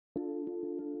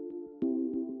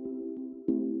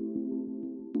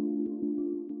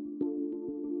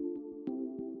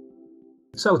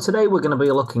So today we're going to be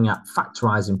looking at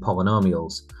factorising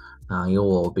polynomials. You've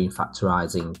all been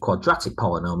factorising quadratic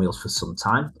polynomials for some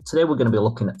time. Today we're going to be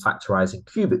looking at factorising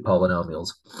cubic polynomials.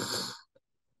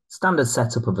 Standard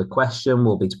setup of the question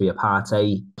will be to be a part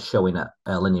A, showing that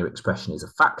a linear expression is a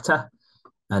factor,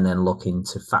 and then looking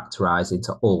to factorise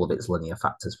into all of its linear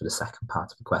factors for the second part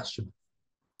of the question.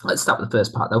 Let's start with the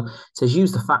first part though. It says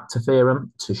use the factor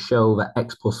theorem to show that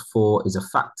x plus 4 is a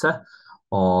factor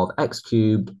of x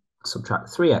cubed subtract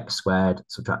 3x squared,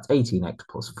 subtract 18x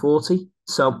plus 40.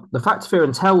 So the factor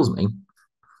theorem tells me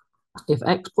if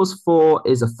x plus 4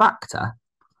 is a factor,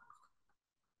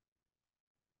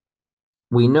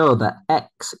 we know that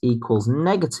x equals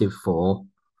negative 4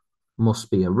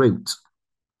 must be a root.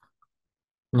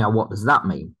 Now, what does that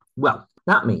mean? Well,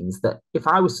 that means that if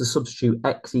I was to substitute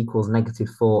x equals negative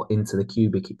 4 into the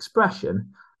cubic expression,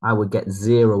 I would get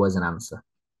 0 as an answer.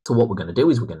 So what we're going to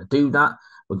do is we're going to do that.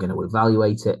 We're going to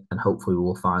evaluate it, and hopefully we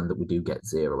will find that we do get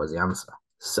 0 as the answer.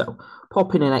 So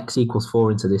popping in x equals 4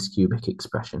 into this cubic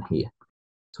expression here.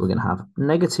 So we're going to have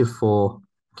negative 4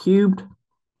 cubed,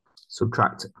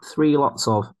 subtract 3 lots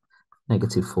of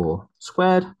negative 4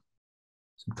 squared,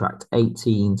 subtract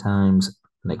 18 times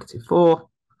negative 4,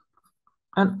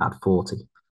 and add 40.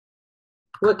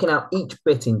 Working out each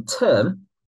bit in turn,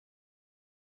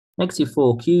 negative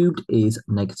 4 cubed is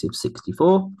negative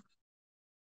 64.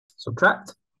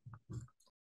 Subtract.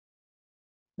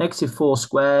 Negative 4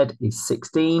 squared is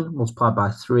 16, multiplied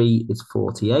by 3 is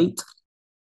 48.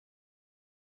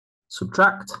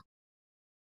 Subtract.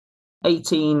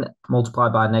 18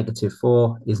 multiplied by negative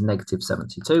 4 is negative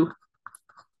 72.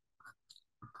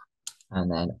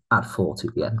 And then add 40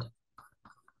 at the end.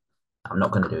 I'm not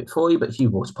going to do it for you, but if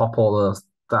you were to pop all of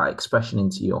that expression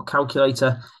into your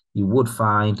calculator, you would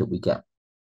find that we get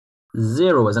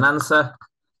 0 as an answer,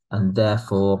 and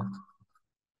therefore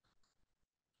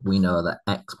we know that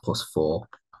x plus 4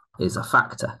 is a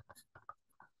factor.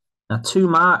 Now, 2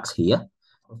 marks here.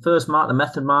 The first mark, the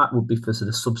method mark, would be for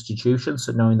the substitution,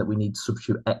 so knowing that we need to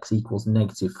substitute x equals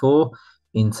negative 4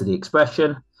 into the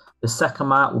expression. The second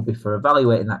mark will be for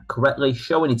evaluating that correctly,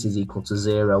 showing it is equal to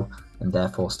 0, and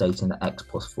therefore stating that x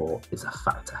plus 4 is a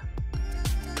factor.